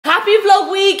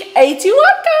week 81,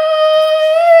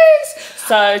 guys.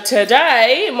 So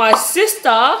today, my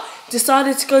sister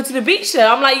decided to go to the beach today.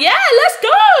 I'm like, yeah, let's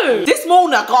go. This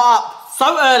morning I got up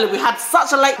so early. We had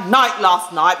such a late night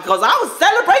last night because I was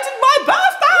celebrating my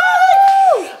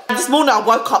birthday. And this morning I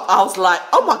woke up, I was like,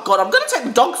 oh my God, I'm going to take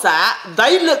the dogs out.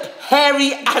 They look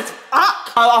hairy as fuck.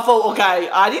 I thought, okay,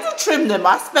 I need to trim them.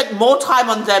 I spent more time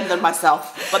on them than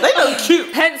myself, but they look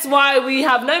cute. Hence why we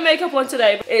have no makeup on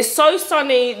today. It's so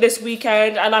sunny this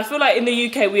weekend, and I feel like in the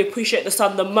UK we appreciate the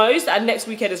sun the most, and next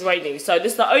weekend is raining. So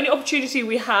this is the only opportunity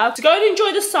we have to go and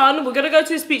enjoy the sun. We're going to go to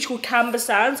this beach called Camber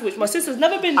Sands, which my sister's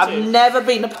never been to. I've never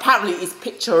been. Apparently it's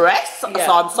picturesque, Yeah.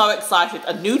 so I'm so excited.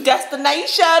 A new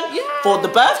destination for the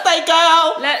birthday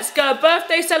girl. Let's go.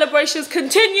 Birthday celebrations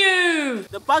continue.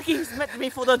 The buggy is meant to be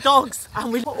for the dogs,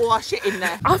 and we put all our shit in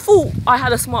there. I thought I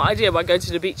had a smart idea by going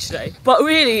to the beach today, but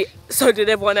really, so did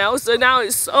everyone else. So now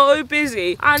it's so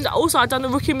busy. And also, I've done the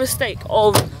rookie mistake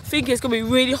of thinking it's gonna be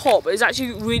really hot, but it's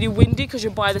actually really windy because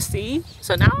you're by the sea.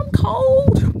 So now I'm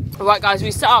cold. All right, guys,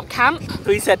 we set up camp.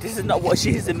 We said this is not what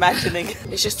she's imagining.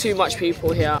 It's just too much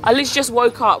people here. I literally just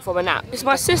woke up from a nap. It's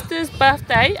my sister's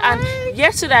birthday, and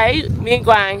yesterday, me and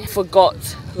Guang forgot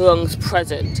Rung's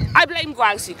present. I blame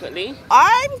Guang secretly.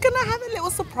 I'm gonna have a little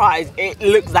surprise. It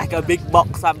looks like a big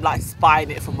box. I'm like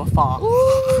spying it from afar.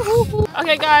 Ooh.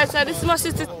 Okay, guys, so this is my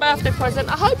sister's birthday present.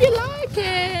 I hope you like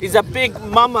it. It's a big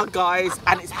mama, guys,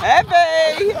 and it's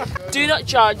heavy. Do not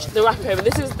judge the wrapping paper.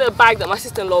 This is the bag that my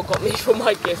sister-in-law got me for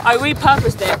my gift. I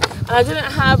repurposed it, and I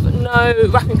didn't have no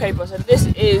wrapping paper, so this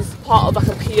is part of like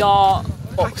a PR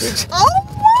box. Oh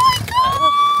my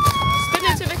God! Spin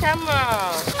it to the camera.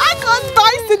 I got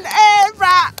Dyson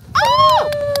Airwrap. Oh,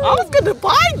 I was gonna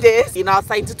buy this. You know, I was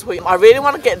saying to Tweet, I really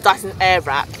want to get Dyson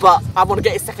Airwrap, but I want to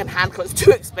get it second hand because it's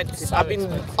too expensive. So I've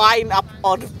been buying up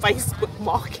on Facebook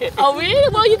Market. Oh really?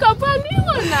 Well, you got a brand new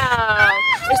one now.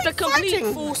 It's the complete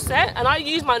exciting. full set, and I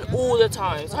use mine all the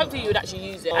time. So hopefully you would actually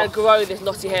use it and grow this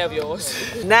knotty hair of yours.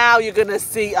 Now you're gonna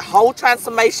see a whole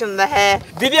transformation in the hair.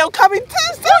 Video coming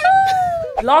Tuesday.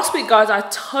 Last week, guys, I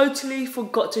totally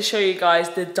forgot to show you guys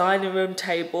the dining room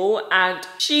table, and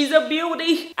she's a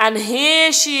beauty. And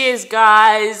here she is,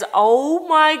 guys. Oh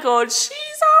my God, she's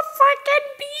a freaking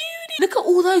beauty. Look at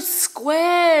all those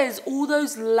squares, all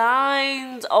those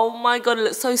lines. Oh my God, it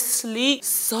looks so sleek,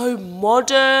 so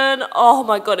modern. Oh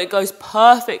my God, it goes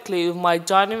perfectly with my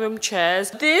dining room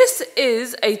chairs. This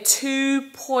is a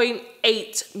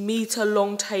 2.8 meter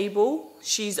long table.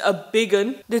 She's a big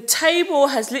un. The table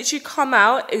has literally come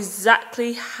out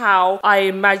exactly how I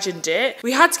imagined it.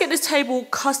 We had to get this table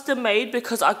custom made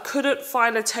because I couldn't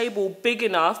find a table big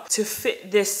enough to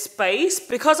fit this space.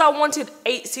 Because I wanted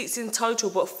 8 seats in total,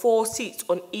 but 4 seats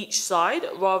on each side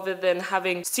rather than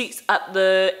having seats at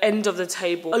the end of the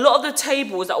table. A lot of the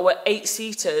tables that were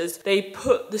 8-seaters, they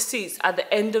put the seats at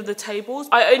the end of the tables.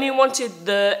 I only wanted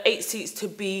the 8 seats to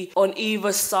be on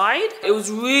either side. It was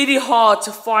really hard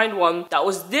to find one that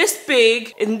was this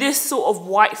big in this sort of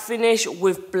white finish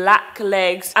with black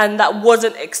legs and that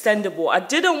wasn't extendable. I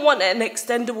didn't want an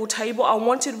extendable table. I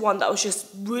wanted one that was just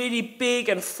really big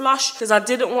and flush because I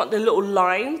didn't want the little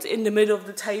lines in the middle of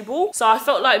the table. So I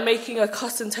felt like making a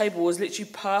custom table was literally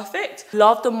perfect.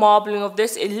 Love the marbling of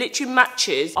this. It literally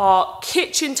matches our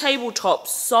kitchen tabletop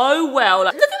so well.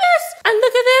 Like, look at this and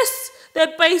look at this.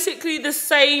 They're basically the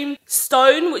same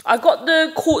stone. I got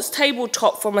the quartz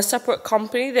tabletop from a separate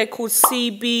company. They're called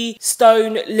CB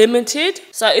Stone Limited.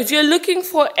 So if you're looking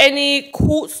for any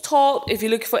quartz top, if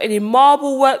you're looking for any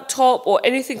marble work top or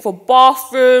anything for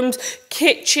bathrooms,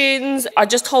 kitchens, I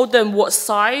just told them what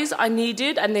size I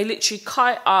needed and they literally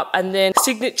cut it up, and then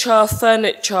Signature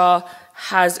Furniture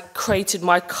has created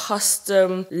my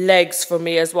custom legs for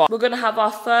me as well. We're gonna have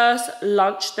our first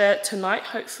lunch there tonight,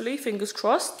 hopefully, fingers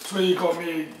crossed. Tweet got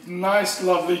me a nice,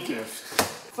 lovely gift.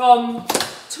 From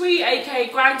Tweet, aka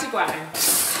Grind to Grind.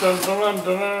 Dun, dun, dun,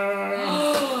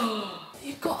 dun.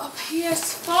 You got a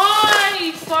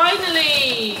PS5,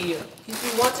 finally! You've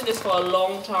been wanting this for a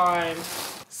long time.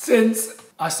 Since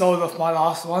I sold off my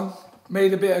last one,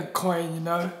 made a bit of coin, you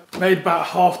know, made about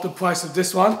half the price of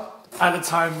this one. At the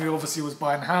time, we obviously was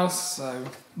buying a house, so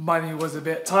money was a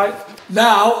bit tight.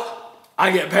 Now,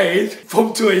 I get paid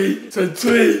from Tweet, so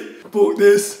Tweet bought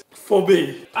this for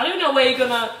me. I don't know where you're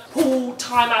gonna pull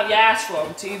time out of your ass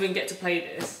from to even get to play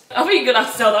this. I think you're gonna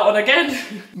have to sell that one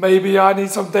again. Maybe I need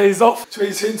some days off.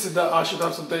 Tweet's hinted that I should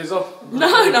have some days off. No.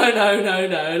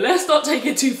 Let's not take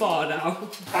it too far now.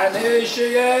 And here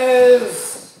she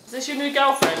is! Is this your new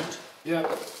girlfriend? Yeah.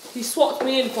 He swapped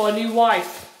me in for a new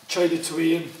wife. Traded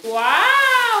Tweet in.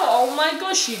 Wow! Oh my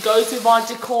gosh, she goes with our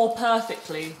decor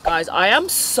perfectly. Guys, I am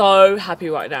so happy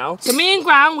right now. So me and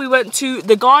Gran, we went to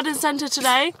the garden centre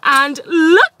today, and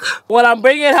look what I'm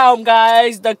bringing home,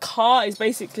 guys. The car is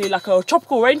basically like a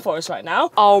tropical rainforest right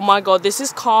now. Oh my god, this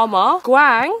is Karma.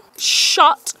 Guang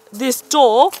shut this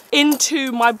door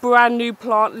into my brand new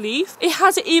plant leaf. It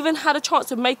hasn't even had a chance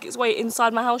to make its way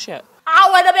inside my house yet. I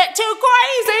went a bit too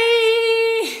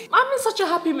crazy. I'm in such a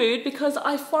happy mood because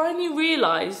I finally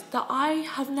realised that I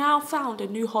have now found a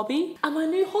new hobby, and my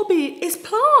new hobby is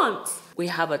plants. We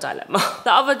have a dilemma.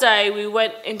 The other day we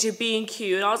went into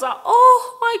B&Q and I was like,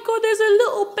 oh my god, there's a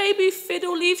little baby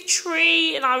fiddle leaf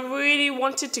tree, and I really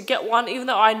wanted to get one even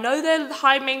though I know they're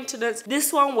high maintenance.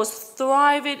 This one was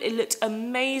thriving. It looked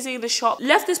amazing in the shop.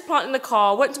 Left this plant in the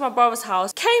car, went to my brother's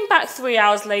house, came back 3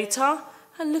 hours later.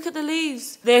 And look at the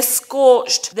leaves. They're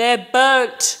scorched. They're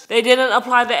burnt. They didn't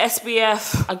apply the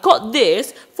SPF. I got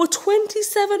this for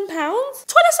 £27.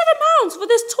 £27 for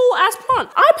this tall ass plant.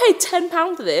 I paid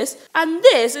 £10 for this, and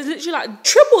this is literally like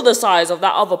triple the size of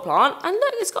that other plant. And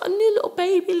look, it's got a new little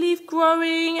baby leaf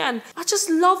growing, and I just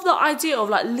love the idea of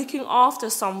like looking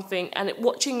after something and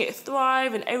watching it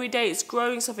thrive, and every day it's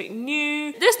growing something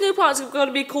new. This new plant is going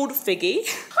to be called Figgy.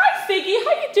 Hi Figgy,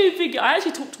 how you doing Figgy? I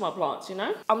actually talk to my plants, you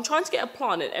know. I'm trying to get a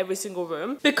plant in every single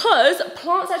room because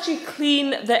plants actually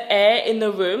clean the air in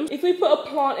the room. If we put a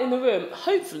plant in the room,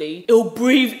 hopefully it'll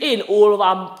breathe in all of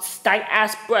our stank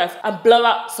ass breath and blow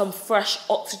out some fresh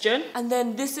oxygen. And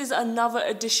then this is another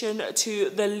addition to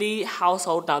the Lee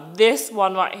household. Now this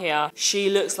one right here, she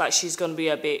looks like she's gonna be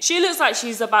a bitch. She looks like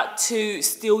she's about to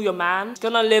steal your man. She's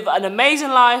gonna live an amazing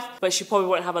life, but she probably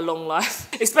won't have a long life,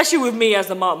 especially with me as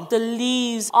the mum. The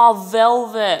leaves are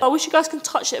velvet. I wish you guys can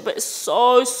touch it, but it's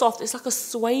so soft. It's like a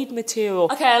suede material.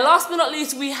 Okay, and last but not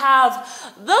least, we have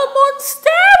the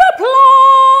Monstera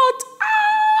plant.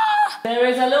 There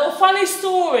is a little funny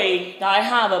story that I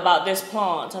have about this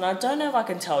plant, and I don't know if I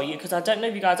can tell you because I don't know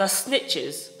if you guys are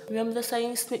snitches. Remember the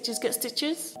saying, snitches get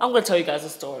stitches? I'm gonna tell you guys a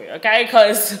story, okay?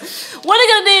 Because what are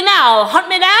you gonna do now? Hunt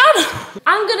me down?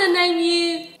 I'm gonna name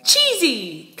you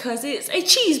Cheesy, because it's a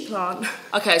cheese plant.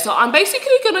 Okay, so I'm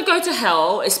basically gonna go to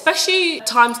hell, especially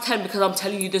times 10 because I'm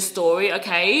telling you this story,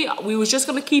 okay? We was just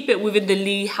gonna keep it within the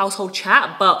Lee household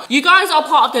chat, but you guys are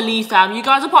part of the Lee fam. You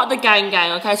guys are part of the gang,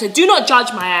 okay? So do not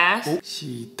judge my ass. Oh,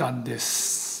 she done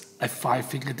this a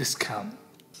 5-finger discount.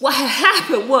 What had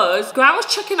happened was, Gran was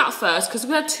checking out first because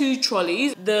we had 2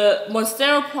 trolleys. The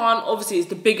Monstera plant obviously is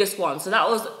the biggest one, so that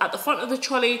was at the front of the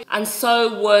trolley, and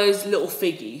so was little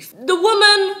Figgy. The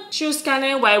woman, she was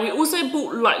scanning away. We also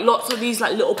bought like lots of these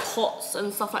like little pots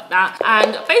and stuff like that,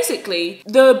 and basically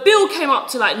the bill came up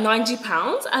to like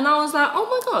 £90, and I was like, oh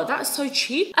my god, that's so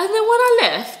cheap. And then when I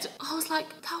left, I was like,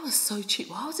 that was so cheap.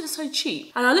 Why was it so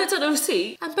cheap? And I looked at the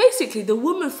receipt, and basically the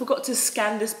woman forgot to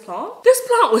scan this plant. This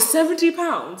plant was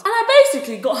 £70. And I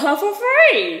basically got her for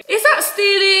free. Is that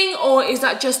stealing, or is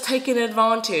that just taking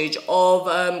advantage of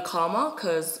karma?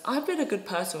 Because I've been a good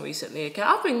person recently, okay?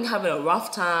 I've been having a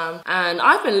rough time and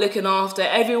I've been looking after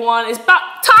everyone. It's about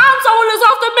time someone looks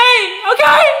after me,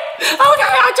 okay?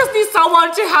 Okay, I just need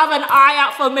someone to have an eye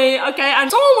out for me, okay?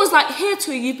 And someone was like, here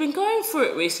Tui, you've been going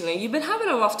through it recently. You've been having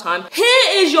a rough time. Here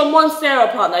is your Monstera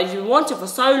plant that you've wanted for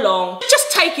so long.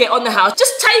 Just take it on the house.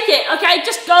 Just take it, okay?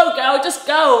 Just go, girl, just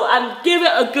go and give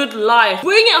it a good life.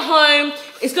 Bring it home.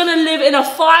 It's gonna live in a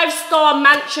 5-star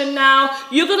mansion now.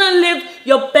 You're gonna live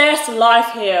your best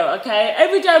life here, okay?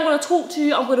 Every day I'm gonna talk to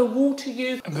you, I'm gonna water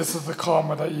you. And this is the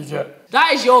karma that you get.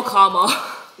 That is your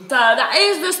karma. So that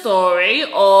is the story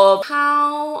of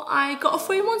how I got a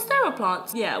free Monstera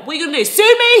plant. Yeah, what are you gonna do, sue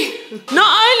me? Not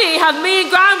only have me and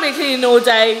Gran been cleaning all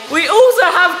day, we also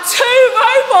have 2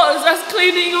 robots that's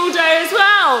cleaning all day as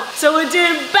well. So we're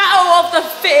doing battle of the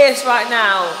fittest right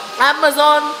now.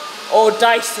 Amazon or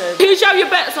Dyson? Who should you have your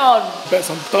bets on? Bets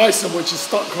on Dyson, which is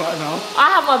stuck right now.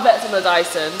 I have my bets on the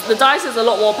Dyson. The Dyson's a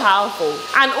lot more powerful.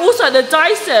 And also the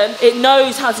Dyson, it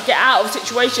knows how to get out of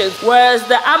situations. Whereas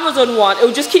the Amazon one, it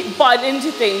will just keep butting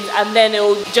into things and then it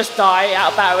will just die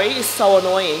out of battery. It's so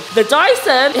annoying. The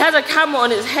Dyson, it has a camera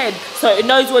on its head, so it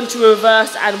knows when to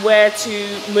reverse and where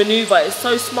to maneuver. It's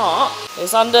so smart.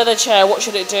 It's under the chair. What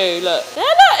should it do? Look. There,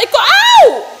 look. It got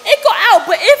out! It got out,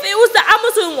 but if it was the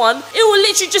Amazon one, it will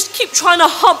literally just keep trying to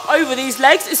hump over these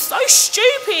legs. It's so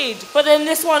stupid. But then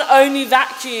this one only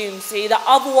vacuums. See, the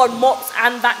other one mops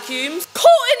and vacuums.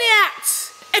 Caught in the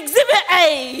act. Exhibit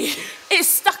A. It's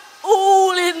stuck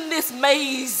all in this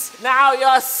maze. Now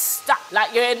you're stuck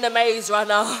like you're in the maze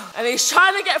runner. And he's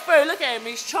trying to get through. Look at him.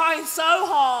 He's trying so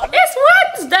hard.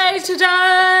 It's Wednesday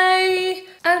today.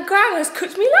 And Gran has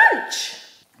cooked me lunch.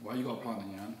 Why you got a plant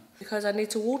in your hand? because I need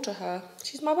to water her.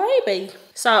 She's my baby.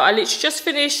 So I literally just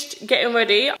finished getting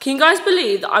ready. Can you guys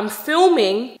believe that I'm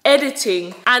filming,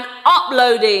 editing and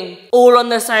uploading all on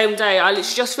the same day? I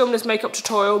literally just filmed this makeup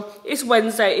tutorial. It's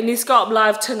Wednesday. It needs to go up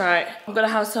live tonight. I'm gonna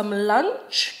have some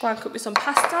lunch, go and cook me some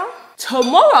pasta.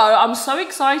 Tomorrow, I'm so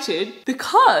excited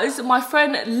because my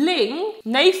friend Ling,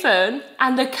 Nathan,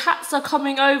 and the cats are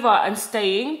coming over and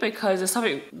staying because there's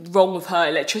something wrong with her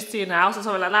electricity in the house or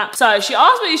something like that. So she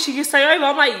asked me if she could stay over.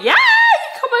 I'm like, yeah,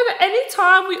 you come over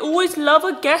anytime. We always love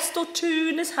a guest or two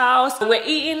in this house. We're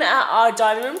eating at our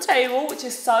dining room table, which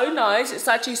is so nice. It's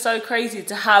actually so crazy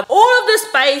to have all of this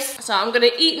space. So I'm gonna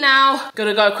eat now,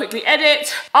 gonna go quickly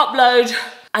edit, upload,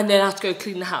 and then I have to go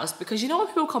clean the house because you know when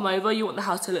people come over, you want the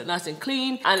house to look nice and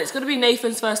clean. And it's gonna be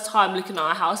Nathan's first time looking at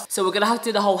our house. So we're gonna have to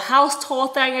do the whole house tour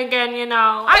thing again, you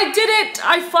know. I did it!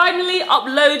 I finally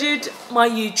uploaded my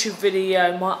YouTube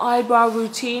video, my eyebrow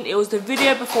routine. It was the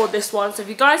video before this one. So if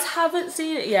you guys haven't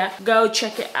seen it yet, go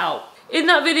check it out. In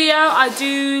that video, I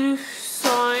do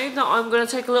decide that I'm going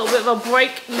to take a little bit of a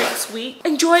break next week.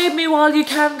 Enjoy me while you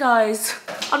can, guys.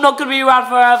 I'm not going to be around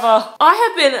forever. I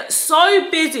have been so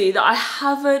busy that I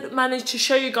haven't managed to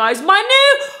show you guys my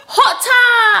new hot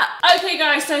tap. Okay,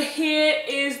 guys, so here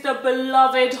is the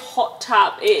beloved hot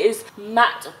tap. It is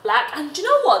matte black. And do you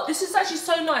know what? This is actually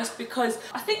so nice because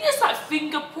I think it's like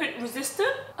fingerprint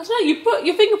resistant. I don't know, you put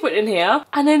your fingerprint in here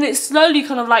and then it slowly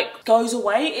kind of like goes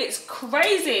away. It's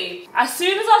crazy. As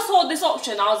soon as I saw this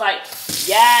option, I was like,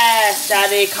 yes,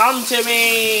 daddy, come to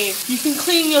me. You can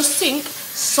clean your sink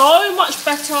so much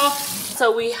better.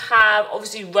 So we have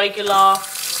obviously regular,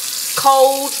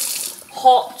 cold,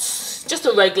 hot, just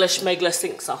a regular schmegler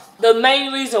sink stuff. The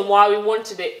main reason why we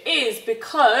wanted it is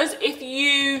because if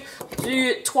you do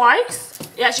it twice,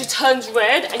 it actually turns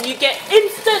red and you get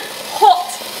instant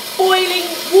hot boiling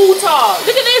water.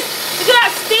 Look at this. Look at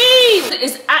that steam! It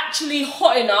is actually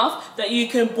hot enough that you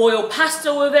can boil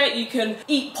pasta with it, you can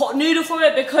eat pot noodle from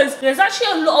it, because there's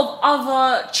actually a lot of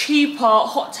other cheaper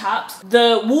hot taps.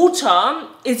 The water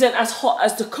isn't as hot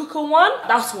as the Quooker one.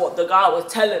 That's what the guy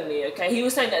was telling me, okay? He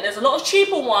was saying that there's a lot of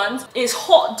cheaper ones. It's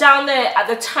hot down there at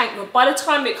the tank, but by the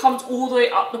time it comes all the way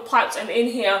up the pipes and in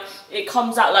here, it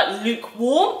comes out like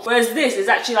lukewarm. Whereas this is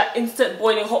actually like instant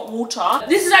boiling hot water.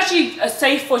 This is actually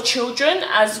safe for children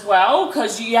as well,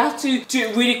 because you have to do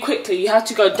it really quickly. You have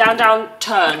to go down, down,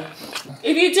 turn.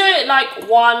 If you do it like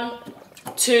 1,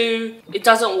 2, it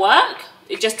doesn't work.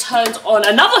 It just turns on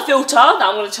another filter that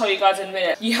I'm going to tell you guys in a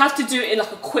minute. You have to do it in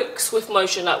like a quick, swift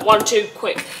motion, like 1, 2,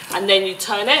 quick, and then you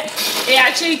turn it. It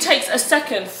actually takes a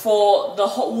second for the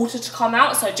hot water to come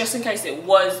out, so just in case it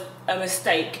was a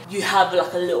mistake, you have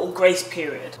like a little grace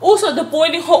period. Also, the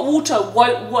boiling hot water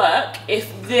won't work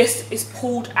if this is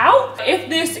pulled out. If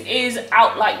this is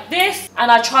out like this,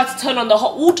 and I try to turn on the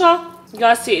hot water, you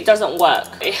guys see it doesn't work.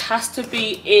 It has to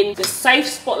be in the safe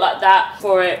spot like that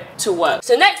for it to work.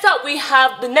 So next up we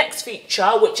have the next feature,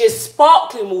 which is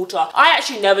sparkling water. I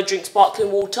actually never drink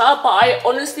sparkling water, but I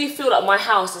honestly feel like my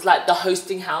house is like the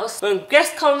hosting house. When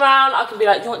guests come around, I can be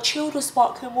like, you want chilled or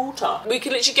sparkling water? We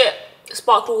can literally get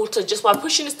sparkling water just by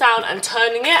pushing this down and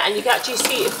turning it, and you can actually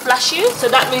see it flashes. So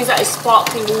that means that it's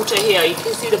sparkling water here. You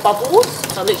can see the bubbles.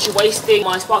 So I'm literally wasting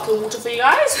my sparkling water for you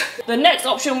guys. The next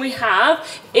option we have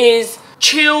is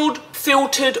chilled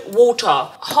filtered water.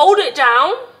 Hold it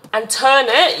down and turn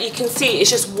it, you can see it's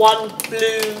just one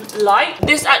blue light.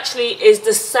 This actually is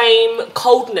the same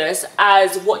coldness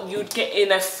as what you'd get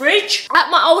in a fridge. At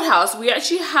my old house, we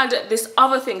actually had this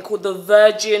other thing called the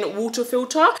virgin water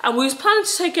filter, and we was planning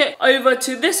to take it over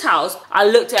to this house. I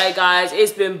looked at it, guys,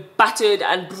 it's been battered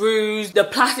and bruised, the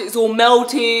plastic's all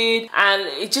melted, and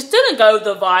it just didn't go with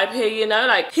the vibe here, you know?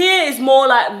 Like, here is more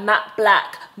like matte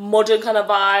black, modern kind of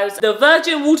vibes. The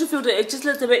virgin water filter, it just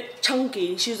looked a bit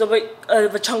chunky. She was a bit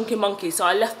of a chunky monkey, so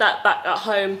I left that back at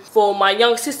home for my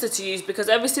young sister to use, because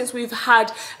ever since we've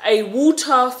had a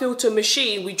water filter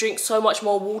machine, we drink so much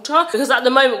more water, because at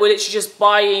the moment we're literally just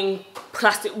buying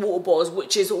plastic water bottles,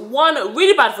 which is one,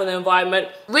 really bad for the environment,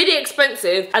 really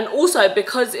expensive, and also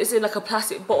because it's in like a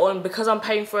plastic bottle and because I'm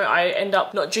paying for it, I end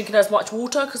up not drinking as much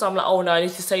water because I'm like, oh no, I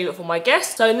need to save it for my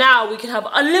guests. So now we can have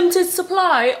a limited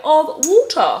supply of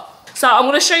water. So I'm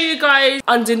going to show you guys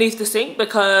underneath the sink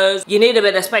because you need a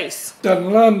bit of space.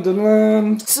 Dun-dun,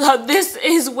 dun-dun. So this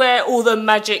is where all the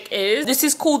magic is. This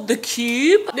is called the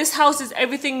cube. This houses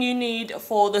everything you need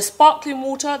for the sparkling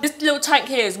water. This little tank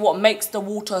here is what makes the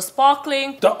water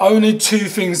sparkling. The only two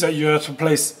things that you have to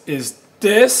replace is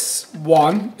this.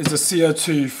 One is the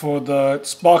CO2 for the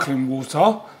sparkling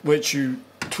water, which you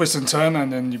twist and turn,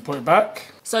 and then you put it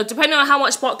back. So depending on how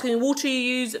much sparkling water you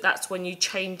use, that's when you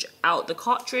change out the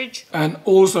cartridge. And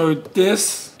also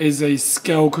this is a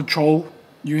scale control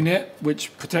unit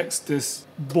which protects this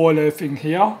boiler thing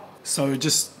here. So it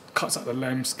just cuts out the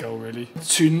lame scale really.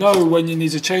 To know when you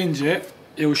need to change it,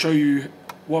 it will show you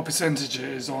what percentage it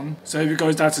is on. So if it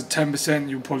goes down to 10%,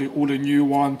 you'll probably order a new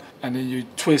one, and then you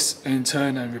twist and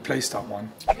turn and replace that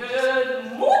one.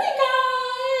 Good morning, guys!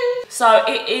 So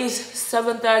it is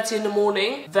 7:30 in the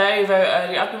morning, very, very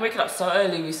early. I've been waking up so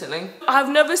early recently. I've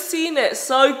never seen it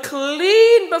so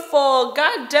clean before.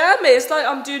 God damn it, it's like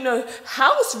I'm doing a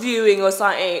house viewing or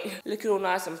something. Looking all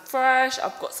nice and fresh.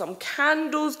 I've got some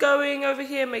candles going over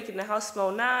here, making the house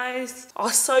smell nice.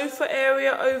 Our sofa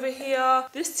area over here.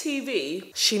 This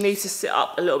TV, she needs to sit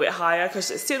up a little bit higher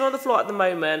because it's sitting on the floor at the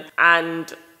moment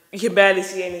and you can barely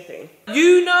see anything.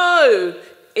 You know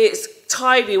it's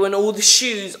tidy when all the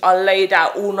shoes are laid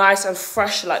out all nice and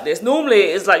fresh like this. Normally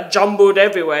it's like jumbled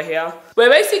everywhere here. We're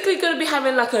basically going to be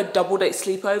having like a double date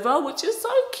sleepover, which is so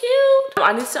cute.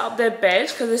 I need to set up their bed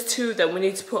because there's two of them. We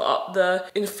need to put up the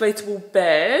inflatable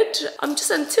bed. I'm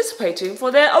just anticipating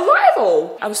for their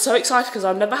arrival. I'm so excited because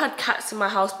I've never had cats in my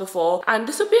house before, and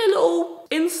this will be a little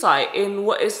insight in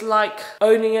what it's like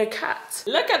owning a cat.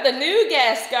 Look at the new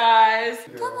guest, guys.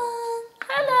 Come on.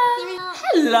 Hello.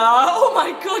 Hello. Oh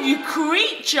my god, you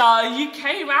creature. You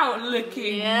came out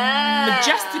looking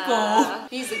majestical.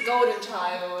 He's a golden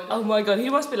child. Oh my god, he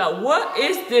must be like, what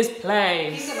is this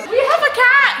place? We have a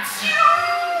cat.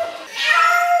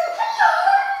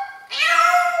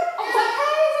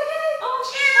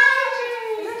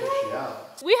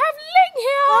 We have Ling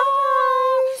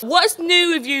here. What's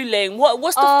new with you, Ling?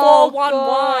 What's the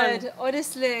 411? God.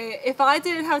 Honestly, if I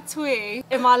didn't have Twee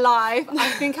in my life, I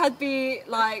think I'd be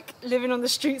like living on the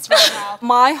streets right now.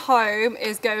 My home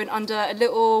is going under a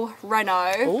little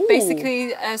reno. Ooh.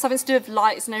 Basically, something to do with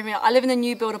lights and everything. I live in a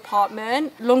new build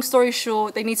apartment. Long story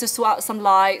short, they need to sort out some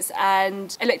lights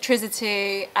and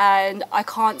electricity, and I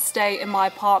can't stay in my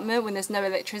apartment when there's no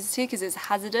electricity because it's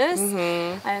hazardous.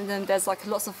 And then there's like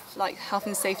lots of like health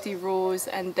and safety rules,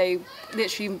 and they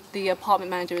literally, the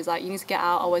apartment manager is like, you need to get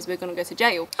out, otherwise we're gonna go to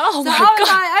jail. Oh so my I was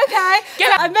god. like, okay.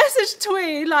 Get out. I messaged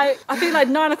Twee like, I think like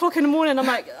 9 o'clock in the morning. I'm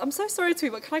like, I'm so sorry Twee,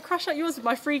 but can I crash out yours with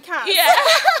my free cat? Yeah.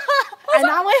 And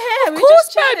now we're here. Of We're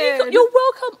course, just babe, chilling. you're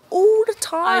welcome all the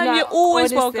time. I know, You're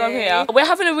always honestly. welcome here. We're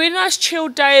having a really nice chill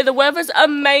day. The weather's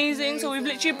amazing. So we've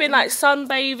literally been like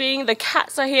sunbathing. The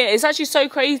cats are here. It's actually so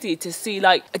crazy to see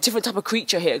like a different type of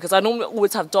creature here because I normally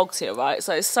always have dogs here, right?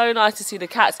 So it's so nice to see the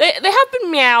cats. They have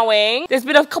been meowing. There's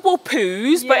been a couple of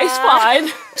poos, but it's fine.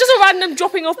 Just a random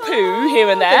dropping of poo here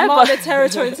and there. They mark their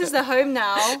territory. This is their home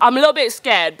now. I'm a little bit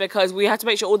scared because we have to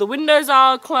make sure all the windows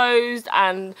are closed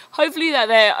and hopefully that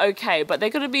they're okay. But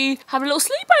they're going to be having a little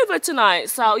sleepover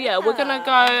tonight. So yeah, we're going to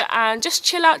go and just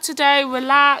chill out today,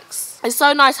 relax. It's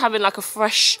so nice having like a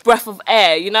fresh breath of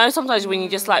air, you know? Sometimes when you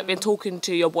just like been talking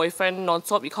to your boyfriend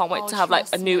non-stop, you can't wait to have like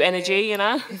a new energy, you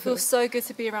know? It feels so good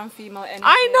to be around female energy.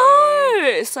 I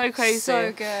know! It's so crazy.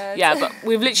 So good. Yeah, but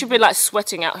we've literally been like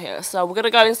sweating out here. So we're going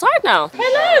to go inside now.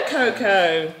 Hello,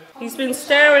 Coco. He's been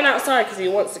staring outside because he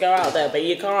wants to go out there, but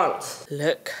you can't.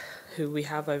 Look who we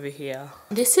have over here.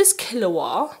 This is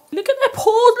Kilowa. Look at their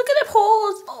paws, look at their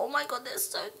paws. Oh my god, they're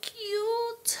so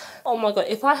cute. Oh my god,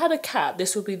 if I had a cat,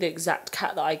 this would be the exact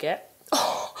cat that I get.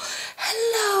 Oh,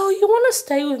 hello, you want to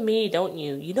stay with me, don't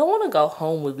you? You don't want to go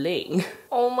home with Ling.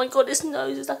 Oh my god, its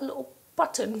nose is like a little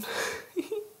button.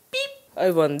 Beep.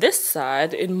 Over on this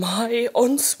side, in my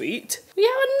ensuite, we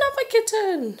have another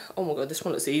kitten. Oh my god, this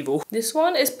one looks evil. This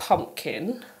one is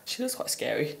Pumpkin. She looks quite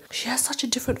scary. She has such a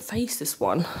different face, this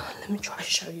one. Let me try to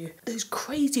show you. Those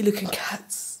crazy looking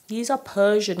cats. These are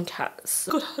Persian cats.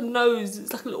 Look at her nose,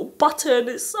 it's like a little button.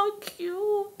 It's so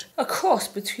cute. A cross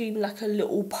between like a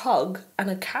little pug and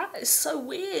a cat. It's so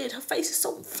weird. Her face is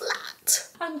so flat.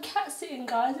 And cat sitting,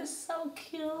 guys, it's so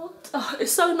cute. Oh,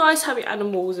 it's so nice having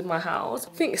animals in my house. I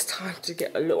think it's time to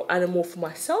get a little animal for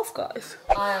myself, guys.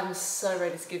 I am so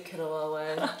ready to give Killer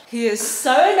away. He is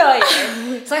so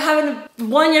annoying. It's like having a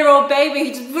 1-year-old baby.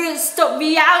 He just wouldn't stop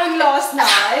meowing last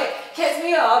night. Kept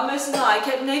me up most of the night.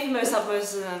 Kept Nathan most up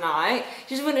most of the night.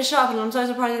 She just wouldn't shut up, and I'm so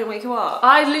surprised I didn't wake you up.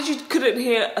 I literally couldn't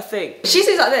hear a thing. She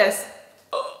sleeps like this.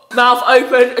 Mouth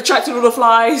open, attracting all the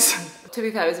flies. To be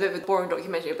fair, it was a bit of a boring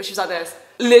documentary, but she was like this.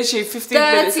 Literally 15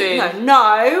 minutes in. No.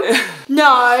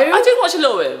 I did watch a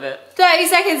little bit of it. 30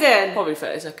 seconds in. Probably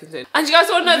 30 seconds in. And you guys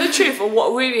want to know the truth of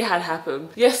what really had happened?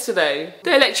 Yesterday,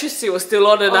 the electricity was still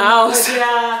on in the house. God,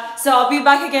 yeah. So I'll be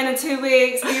back again in 2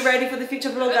 weeks. Be ready for the future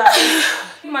vlogger.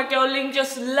 My girl Ling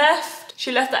just left.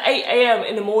 She left at 8 AM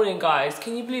in the morning, guys.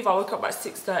 Can you believe I woke up at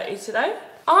 6:30 today?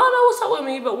 I don't know what's up with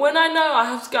me, but when I know I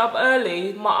have to get up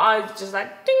early, my eyes just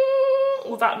like ding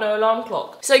without no alarm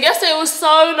clock. So yesterday it was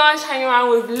so nice hanging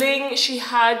around with Ling. She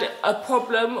had a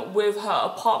problem with her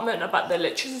apartment about the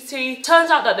electricity. Turns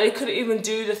out that they couldn't even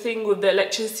do the thing with the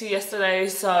electricity yesterday,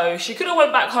 so she could have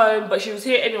went back home, but she was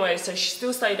here anyway, so she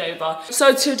still stayed over.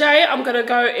 So today I'm gonna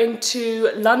go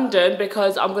into London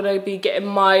because I'm gonna be getting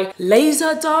my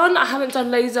laser done. I haven't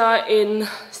done laser in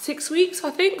 6 weeks,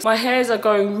 I think. My hairs are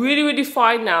going really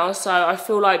fine now, so I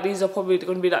feel like these are probably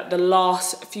going to be like the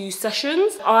last few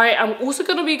sessions. I am also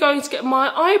going to be going to get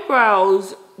my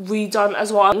eyebrows redone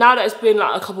as well. Now that it's been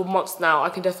like a couple months now, I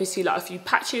can definitely see like a few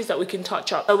patches that we can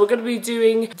touch up. So we're going to be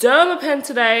doing Dermapen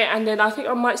today, and then I think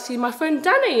I might see my friend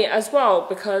Danny as well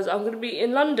because I'm going to be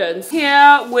in London.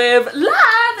 Here with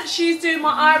Lan, she's doing my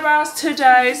eyebrows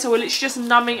today, so we're literally just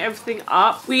numbing everything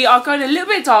up. We are going a little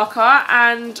bit darker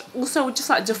and also just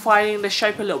like defining the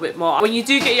shape a little bit more. When you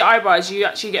do get your eyebrows, you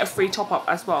actually get a free top up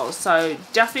as well, so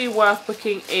definitely worth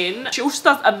booking in. She also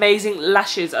does amazing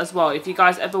lashes as well. If you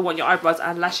guys ever want your eyebrows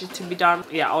and lashes to be done,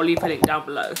 yeah, I'll leave a link down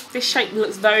below. This shape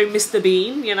looks very Mr.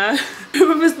 Bean, you know. Who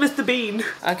remembers Mr. Bean?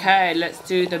 Okay, let's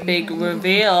do the big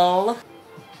reveal.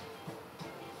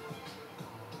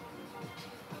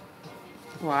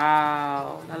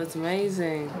 Wow, that looks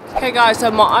amazing. Okay guys, so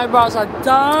my eyebrows are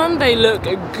done. They look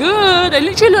good. They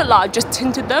literally look like I just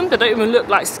tinted them. They don't even look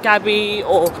like scabby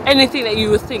or anything that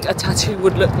you would think a tattoo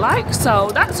would look like.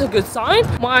 So that's a good sign.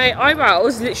 My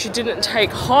eyebrows literally didn't take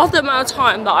half the amount of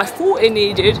time that I thought it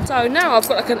needed. So now I've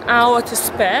got like an hour to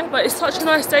spare, but it's such a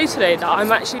nice day today that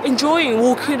I'm actually enjoying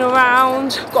walking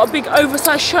around. Got a big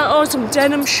oversized shirt on, some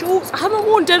denim shorts. I haven't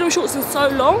worn denim shorts in so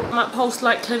long. I'm at Pulse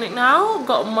Light Clinic now.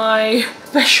 Got my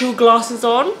special glasses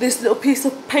on. This little piece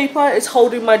of paper is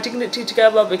holding my dignity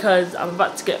together because I'm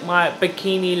about to get my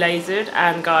bikini lasered,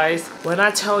 and guys, when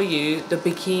I tell you the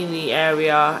bikini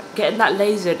area, getting that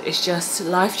lasered is just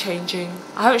life-changing.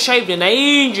 I haven't shaved in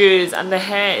ages and the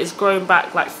hair is growing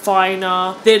back like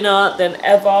finer, thinner than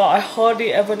ever. I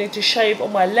hardly ever need to shave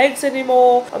on my legs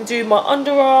anymore. I'm doing my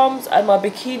underarms and my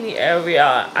bikini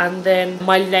area, and then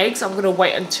my legs I'm gonna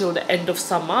wait until the end of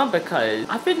summer because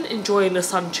I've been enjoying the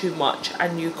sun too much,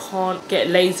 and you can't get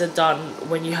laser done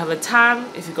when you have a tan.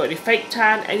 If you've got any fake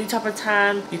tan, any type of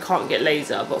tan, you can't get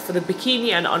laser. But for the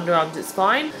bikini and underarms, it's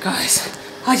fine. Guys,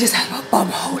 I just had my bum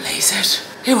hole lasered.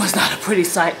 It was not a pretty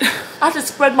sight. I had to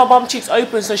spread my bum cheeks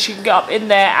open so she can get up in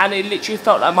there, and it literally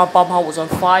felt like my bum hole was on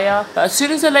fire. But as soon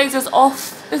as the laser's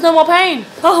off, there's no more pain.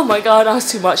 Oh my god, that was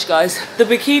too much, guys. The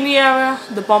bikini area,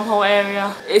 the bum hole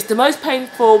area, it's the most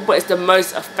painful, but it's the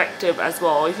most effective as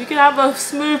well. If you can have a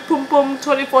smooth pum pum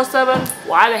 24/7,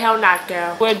 why the hell not,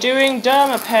 girl? We're doing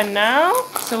Dermapen now.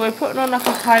 So we're putting on like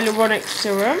a hyaluronic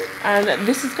serum, and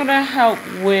this is gonna help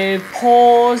with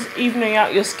pores, evening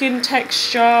out your skin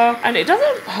texture, and it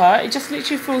doesn't hurt, it just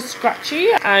literally feels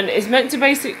scratchy, and it's meant to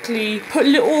basically put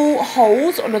little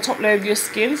holes on the top layer of your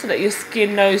skin so that your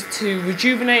skin knows to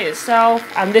rejuvenate itself.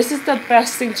 And this is the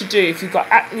best thing to do if you've got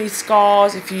acne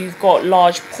scars, if you've got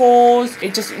large pores.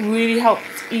 It just really helps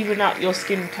even out your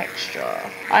skin texture.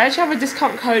 I actually have a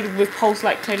discount code with Pulse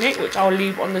Light Clinic, which I'll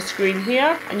leave on the screen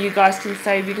here, and you guys can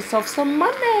save yourself some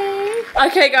money.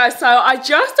 Okay guys, so I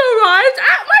just arrived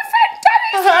at my friend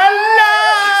Danny's house.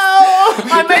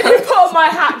 I made him put on my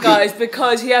hat, guys,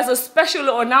 because he has a special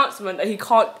little announcement that he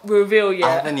can't reveal yet.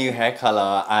 I have a new hair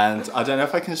colour, and I don't know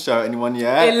if I can show anyone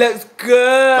yet. It looks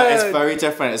good. But it's very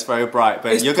different, it's very bright,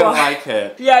 but you're gonna like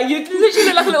it. Yeah, you literally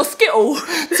look like a little Skittle.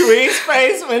 Tweet's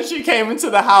face when she came into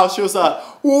the house, she was like,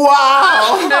 wow!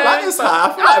 I like this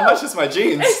hat, I feel like it matches my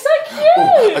jeans. It's so cute.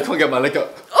 Oh, I can't get my leg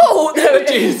up. Oh, there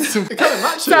it is. It kind of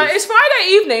matches. So it's Friday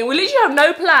evening, we literally have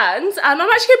no plans, and I'm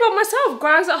actually by myself.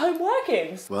 Grand's at home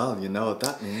working. Well, you know what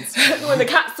that means. When the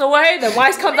cat's away, the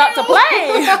mice comes out to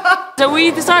play. So we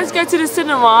decided to go to the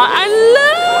cinema, and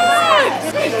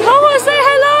look! Come on, say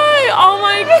hello! Oh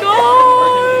my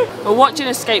god! We're watching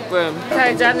Escape Room.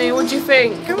 Okay, Danny, what do you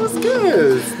think? It was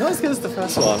good. Not as good as the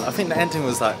first one. I think the ending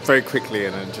was like very quickly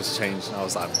and then just changed, and I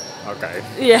was like, okay.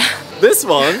 Yeah. This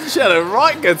one, she had a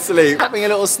right good sleep, having a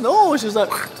little snore. She was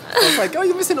like, I was like, oh,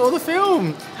 you're missing all the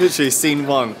film. Literally, scene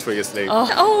one, twig asleep.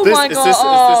 Oh This- my is god, this- is this an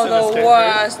oh escape the room?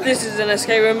 worst. This is an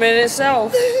escape room in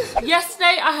itself.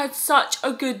 Yesterday I had such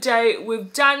a good day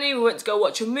with Danny. We went to go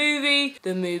watch a movie.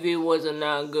 The movie wasn't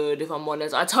that good, if I'm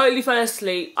honest. I totally fell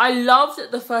asleep. I loved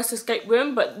the first first escape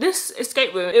room, but this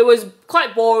escape room, it was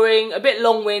quite boring, a bit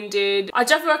long-winded. I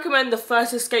definitely recommend the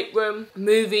first escape room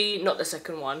movie, not the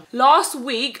second one. Last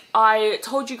week, I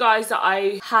told you guys that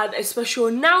I had a special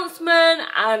announcement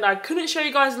and I couldn't show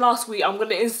you guys last week. I'm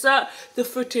gonna insert the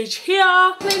footage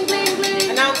here. Bling, bling,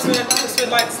 bling. Announcement, just would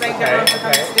like to thank everyone for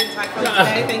coming to the Taekwondo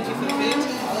today. Thank you for the food.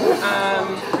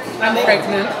 I'm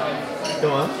pregnant.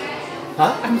 Go on.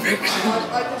 Huh? I'm pregnant.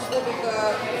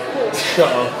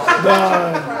 Shut up. No.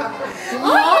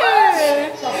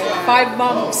 5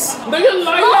 months. No, you're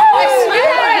lying. Oh, I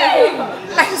swear.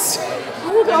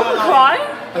 Oh my god, I'm gonna cry.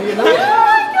 Are you lying? Oh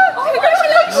my god.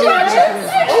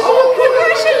 Congratulations. Oh,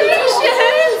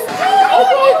 congratulations. Oh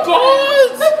my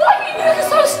god. You can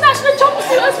so snatch the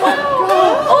jumpsuit as well.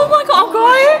 Oh my god, I'm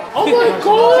crying. Oh my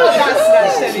god.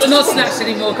 We're not snatched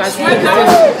anymore, guys.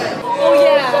 Oh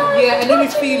yeah. Yeah, and then we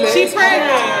feel it. She's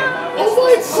pregnant. Oh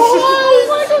my god.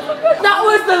 That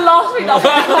was the last thing that was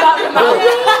about the mouth.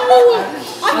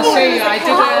 I'll show you. I did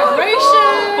a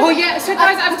collaboration. Oh yeah. So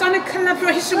guys, I've done a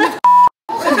collaboration with.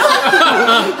 Cut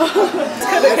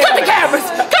the cameras!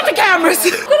 Cut the cameras!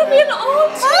 I'm gonna be an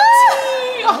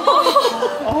auntie!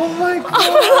 Oh my god.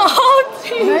 I'm an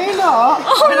auntie! Layla.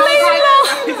 Oh,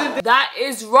 Layla! That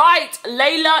is right.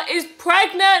 Layla is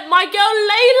pregnant. My girl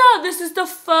Layla. This is the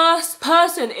first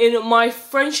person in my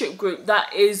friendship group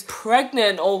that is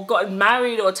pregnant or gotten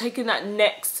married or taken that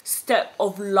next step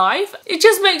of life. It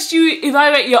just makes you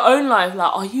evaluate your own life.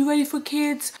 Like, are you ready for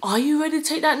kids? Are you ready to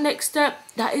take that next step?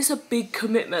 That is a big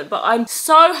commitment, but I'm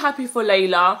so happy for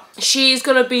Layla. She's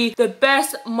gonna be the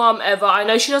best mum ever. I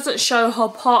know she doesn't show her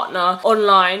partner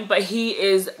online, but he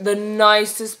is the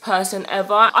nicest person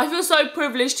ever. I feel so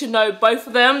privileged to know both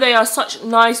of them. They are such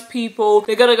nice people.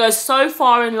 They're gonna go so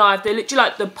far in life. They're literally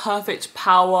like the perfect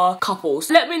power couples.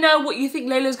 Let me know what you think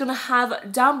Layla's gonna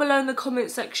have down below in the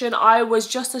comment section. I was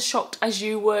just as shocked as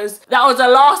you was. That was the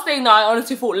last thing that I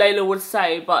honestly thought Layla would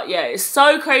say, but yeah, it's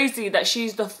so crazy that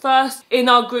she's the first in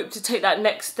our group to take that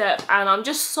next step, and I'm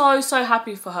just so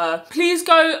happy for her. Please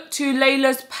go to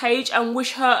Layla's page and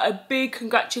wish her a big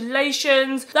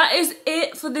congratulations. That is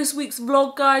it for this week's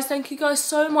vlog, guys. Thank you guys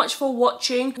so much for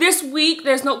watching. This week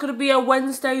there's not going to be a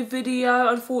Wednesday video,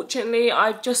 unfortunately.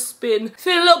 I've just been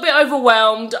feeling a little bit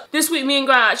overwhelmed. This week me and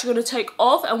Grant are actually going to take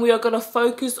off and we are going to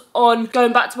focus on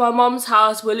going back to my mum's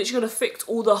house. We're literally going to fix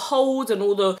all the holes and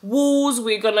all the walls.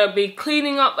 We're going to be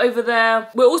cleaning up over there.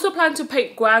 We're also planning to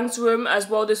paint Grant's room as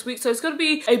well this week, so it's going to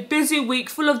be a busy week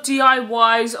full of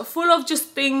DIYs, full of just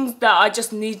things that I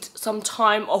just need some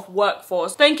time off work for.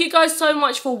 So thank you guys so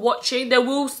much for watching. There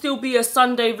will still be a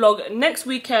Sunday vlog next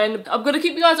weekend. I'm going to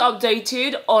keep you guys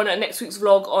updated on next week's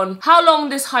vlog on how long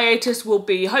this hiatus will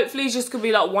be. Hopefully it's just going to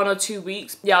be like 1 or 2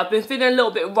 weeks. Yeah, I've been feeling a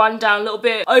little bit run down, a little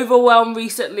bit overwhelmed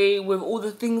recently with all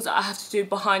the things that I have to do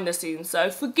behind the scenes, so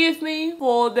forgive me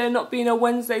for there not being a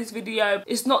Wednesday's video.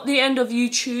 It's not the end of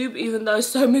YouTube, even though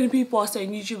so many people are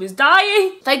saying YouTube is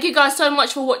dying. Thank you guys so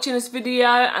much for watching this video,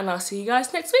 and I'll see you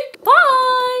guys next week.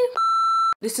 Bye!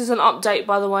 This is an update,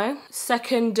 by the way.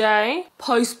 Second day,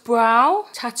 post-brow,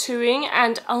 tattooing,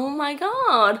 and oh my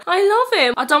god, I love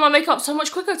him. I've done my makeup so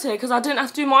much quicker today because I didn't have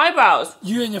to do my eyebrows.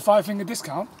 You and your 5-finger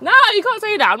discount. No, you can't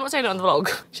say that. I'm not saying it on the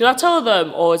vlog. Should I tell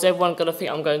them, or is everyone gonna think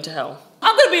I'm going to hell?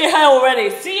 I'm gonna be in hell already.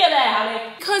 See you there,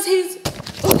 honey. Because he's...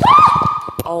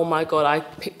 Oh my god, I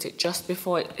picked it just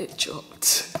before it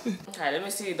dropped. Okay, let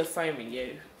me see the frame of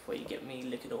you before you get me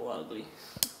looking all ugly.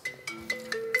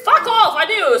 Fuck off! I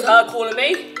knew it was her calling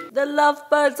me. The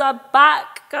lovebirds are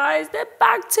back, guys. They're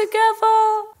back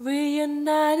together.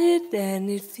 Reunited and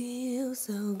it feels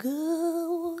so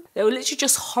good. They were literally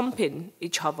just humping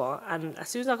each other, and as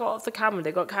soon as I got off the camera,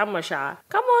 they got camera shy.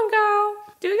 Come on, girl.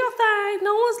 Do your thing.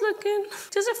 No one's looking.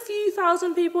 Just a few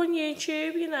thousand people on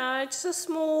YouTube, you know. Just a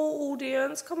small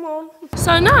audience. Come on.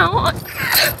 So now...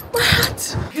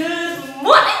 What? Good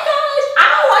morning, guys.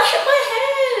 Ow, I hit my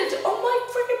head. Oh, my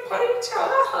freaking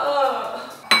ponytail.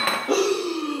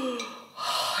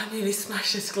 I nearly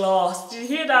smashed this glass. Did you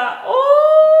hear that?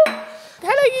 Oh!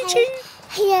 Hello, YouTube.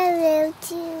 Hello,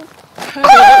 YouTube.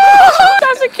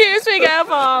 That's the cutest thing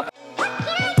ever.